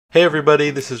Hey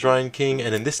everybody, this is Ryan King,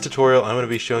 and in this tutorial I'm going to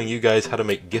be showing you guys how to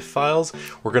make GIF files.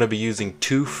 We're going to be using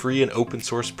two free and open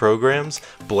source programs,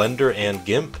 Blender and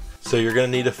Gimp. So you're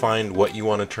going to need to find what you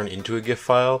want to turn into a GIF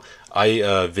file. I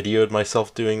videoed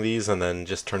myself doing these and then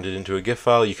just turned it into a GIF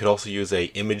file. You could also use a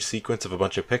image sequence of a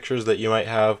bunch of pictures that you might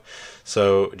have.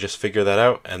 So just figure that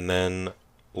out, and then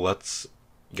let's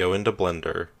go into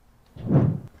Blender.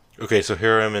 Okay, so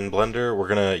here I'm in Blender. We're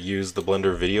going to use the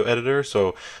Blender video editor.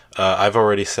 So I've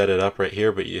already set it up right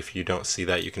here, but if you don't see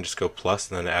that, you can just go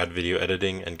plus and then add video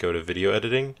editing and go to video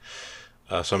editing.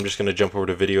 So I'm just going to jump over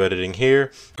to video editing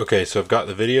here. Okay, so I've got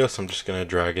the video, so I'm just going to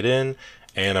drag it in,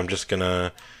 and I'm just going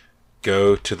to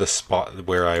go to the spot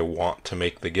where I want to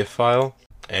make the GIF file,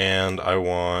 and I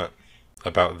want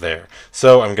about there.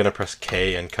 So I'm going to press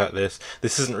K and cut this.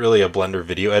 This isn't really a Blender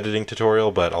video editing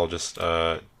tutorial, but I'll just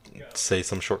say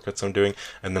some shortcuts I'm doing,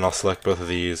 and then I'll select both of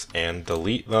these and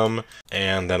delete them,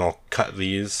 and then I'll cut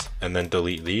these and then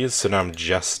delete these. So now I'm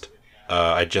just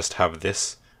I just have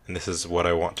this, and this is what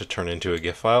I want to turn into a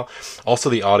GIF file. Also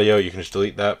the audio, you can just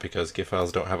delete that because GIF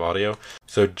files don't have audio.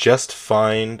 So just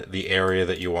find the area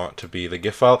that you want to be the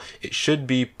GIF file. It should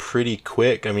be pretty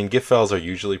quick. I mean, GIF files are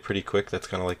usually pretty quick. That's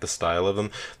kind of like the style of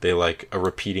them. They like a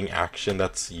repeating action.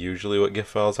 That's usually what GIF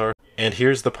files are. And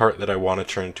here's the part that I want to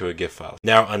turn into a GIF file.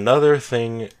 Now, another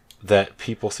thing that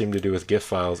people seem to do with GIF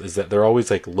files is that they're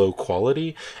always like low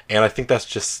quality, and I think that's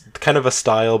just kind of a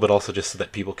style, but also just so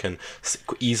that people can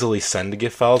easily send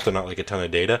GIF files. They're not like a ton of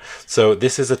data. So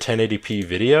this is a 1080p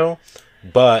video,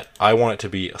 but I want it to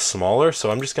be smaller,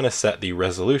 so I'm just going to set the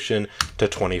resolution to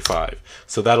 25.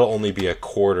 So that'll only be a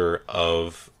quarter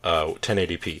of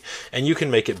 1080p, and you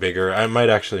can make it bigger. I might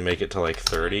actually make it to like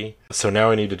 30. So now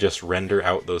I need to just render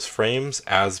out those frames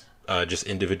as just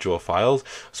individual files.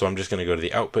 So I'm just going to go to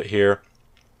the output here,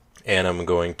 and I'm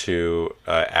going to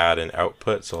add an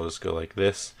output. So I'll just go like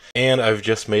this, and I've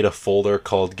just made a folder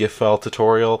called GIF file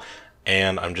tutorial,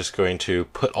 and I'm just going to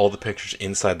put all the pictures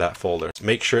inside that folder.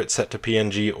 Make sure it's set to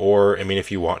PNG, or I mean, if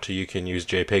you want to, you can use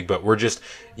JPEG, but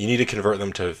you need to convert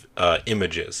them to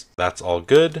images. That's all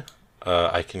good.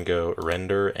 I can go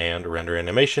render and render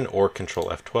animation, or Control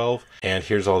F12, and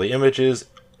here's all the images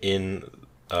in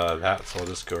that. So I'll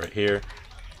just go right here,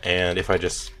 and if I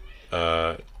just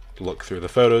look through the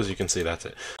photos, you can see that's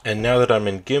it. And now that I'm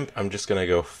in GIMP, I'm just going to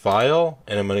go File,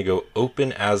 and I'm going to go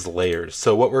Open as Layers.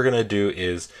 So what we're going to do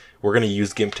is we're going to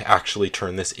use GIMP to actually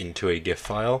turn this into a GIF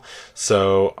file.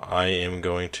 So I am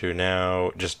going to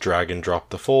now just drag and drop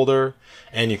the folder,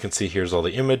 and you can see here's all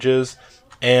the images.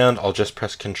 And I'll just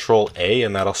press Control A,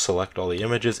 and that'll select all the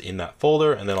images in that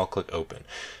folder, and then I'll click Open.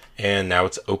 And now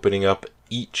it's opening up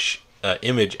each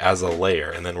image as a layer,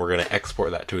 and then we're going to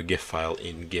export that to a GIF file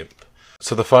in GIMP.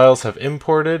 So the files have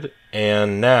imported,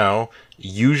 and now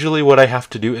usually what I have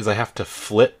to do is I have to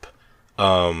flip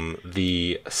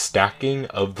the stacking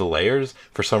of the layers.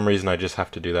 For some reason I just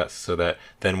have to do that so that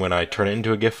then when I turn it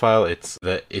into a GIF file,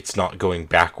 it's not going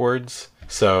backwards.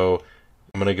 So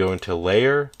I'm going to go into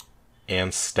Layer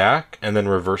and Stack, and then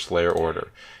reverse layer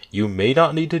order. You may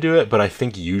not need to do it, but I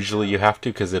think usually you have to,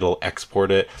 because it'll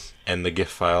export it and the GIF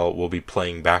file will be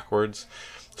playing backwards.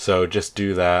 So just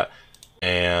do that,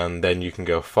 and then you can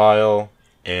go File,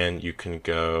 and you can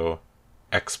go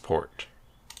Export.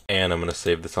 And I'm going to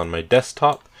save this on my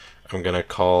desktop. I'm going to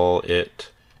call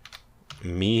it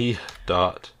me.gif,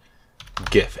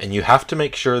 and you have to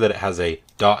make sure that it has a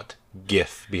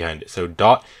 .gif behind it. So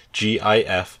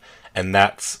 .gif, and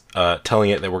that's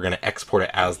telling it that we're going to export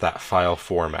it as that file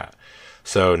format.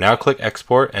 So now click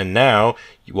Export, and now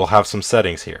we'll have some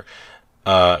settings here.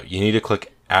 You need to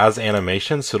click As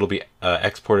Animation, so it'll be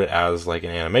exported as like an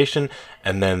animation.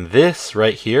 And then this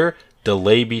right here,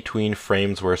 delay between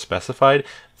frames where specified,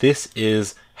 this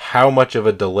is how much of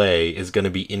a delay is going to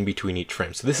be in between each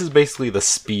frame. So this is basically the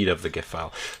speed of the GIF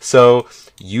file. So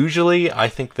usually I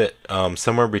think that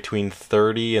somewhere between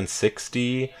 30 and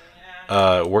 60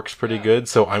 works pretty good.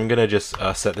 So I'm gonna just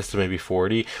set this to maybe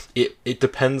 40. It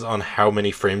depends on how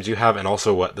many frames you have, and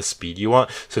also what the speed you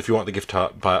want. So if you want the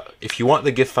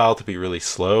GIF file to be really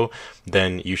slow,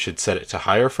 then you should set it to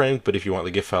higher frames. But if you want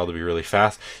the GIF file to be really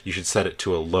fast, you should set it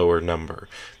to a lower number,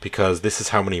 because this is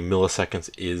how many milliseconds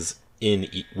is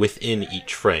within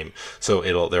each frame. So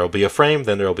there'll be a frame,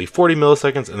 then there'll be 40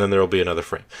 milliseconds, and then there'll be another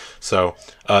frame. So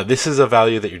this is a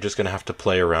value that you're just gonna have to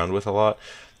play around with a lot.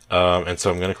 And so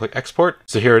I'm going to click Export.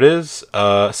 So here it is.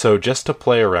 So just to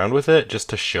play around with it, just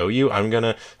to show you, I'm going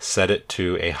to set it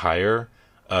to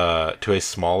a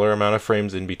smaller amount of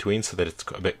frames in between so that it's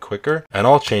a bit quicker. And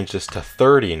I'll change this to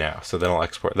 30 now. So then I'll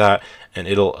export that, and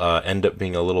it'll end up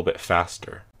being a little bit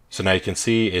faster. So now you can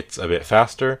see it's a bit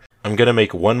faster. I'm going to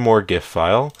make one more GIF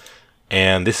file,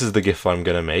 and this is the GIF file I'm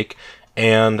going to make.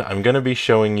 And I'm going to be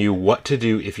showing you what to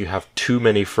do if you have too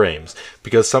many frames,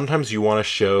 because sometimes you want to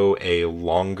show a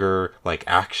longer like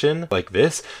action like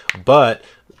this, but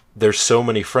there's so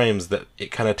many frames that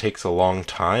it kind of takes a long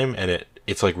time, and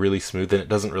it's like really smooth, and it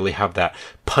doesn't really have that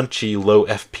punchy low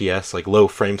FPS, like low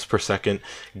frames per second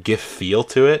GIF feel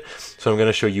to it. So I'm going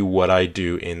to show you what I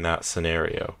do in that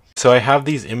scenario. So I have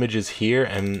these images here,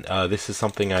 and this is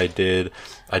something I did.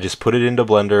 I just put it into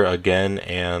Blender again,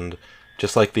 and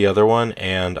just like the other one,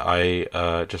 and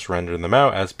I just rendered them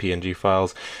out as PNG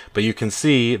files. But you can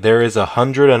see there is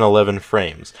 111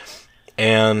 frames,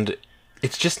 and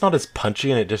it's just not as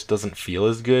punchy, and it just doesn't feel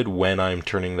as good when I'm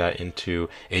turning that into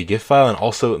a GIF file. And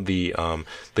also the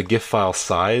GIF file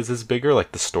size is bigger,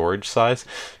 like the storage size.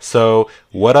 So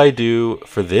what I do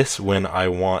for this when I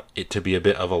want it to be a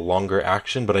bit of a longer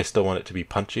action, but I still want it to be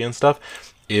punchy and stuff,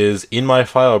 is in my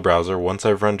file browser, once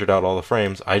I've rendered out all the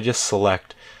frames, I just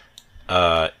select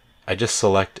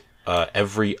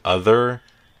every other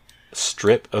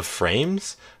strip of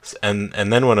frames, and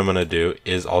then what I'm going to do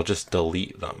is I'll just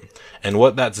delete them. And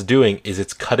what that's doing is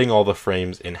it's cutting all the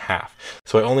frames in half.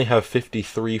 So I only have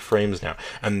 53 frames now,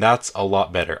 and that's a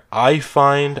lot better. I've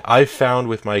found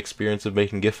with my experience of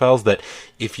making GIF files that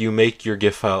if you make your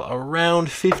GIF file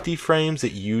around 50 frames,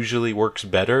 it usually works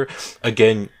better.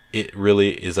 Again, it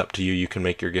really is up to you. You can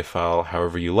make your GIF file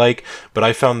however you like, but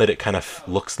I found that it kind of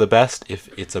looks the best if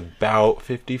it's about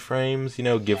 50 frames, you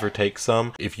know, give or take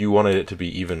some. If you wanted it to be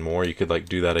even more, you could like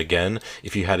do that again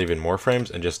if you had even more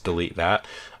frames and just delete that.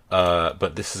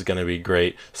 But this is going to be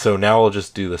great. So now I'll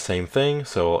just do the same thing.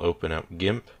 So I'll open up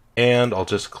GIMP, and I'll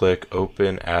just click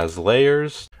Open as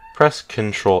Layers. Press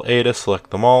Ctrl A to select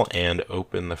them all and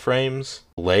open the frames.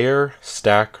 Layer,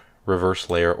 Stack, Reverse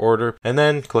Layer Order, and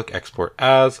then click Export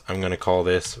As. I'm going to call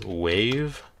this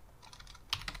wave.gif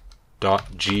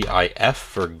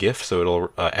for GIF, so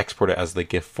it'll export it as the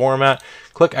GIF format.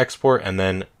 Click Export, and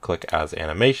then click As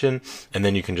Animation, and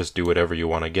then you can just do whatever you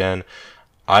want again.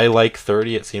 I like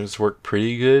 30. It seems to work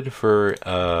pretty good for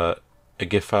a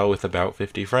GIF file with about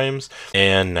 50 frames.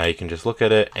 And now you can just look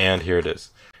at it, and here it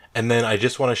is. And then I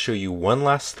just want to show you one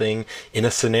last thing. In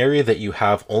a scenario that you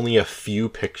have only a few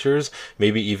pictures,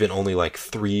 maybe even only like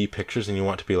 3 pictures, and you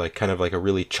want to be like kind of like a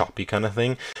really choppy kind of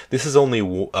thing. This is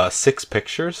only 6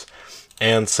 pictures.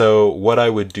 And so what I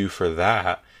would do for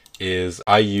that is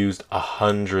I used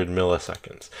 100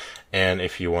 milliseconds. And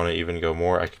if you want to even go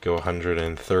more, I could go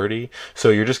 130. So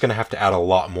you're just going to have to add a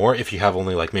lot more if you have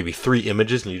only like maybe 3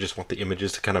 images and you just want the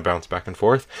images to kind of bounce back and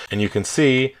forth. And you can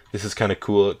see this is kind of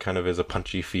cool. It kind of is a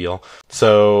punchy feel.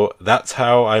 So that's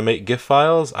how I make GIF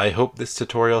files. I hope this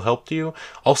tutorial helped you.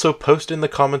 Also post in the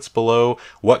comments below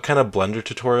what kind of Blender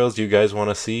tutorials you guys want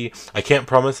to see. I can't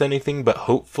promise anything, but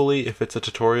hopefully if it's a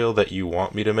tutorial that you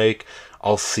want me to make,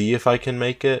 I'll see if I can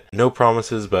make it. No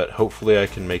promises, but hopefully I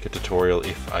can make a tutorial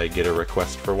if I get a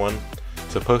request for one.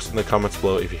 So post in the comments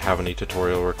below if you have any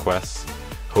tutorial requests.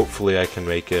 Hopefully I can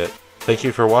make it. Thank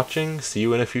you for watching. See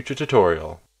you in a future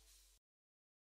tutorial.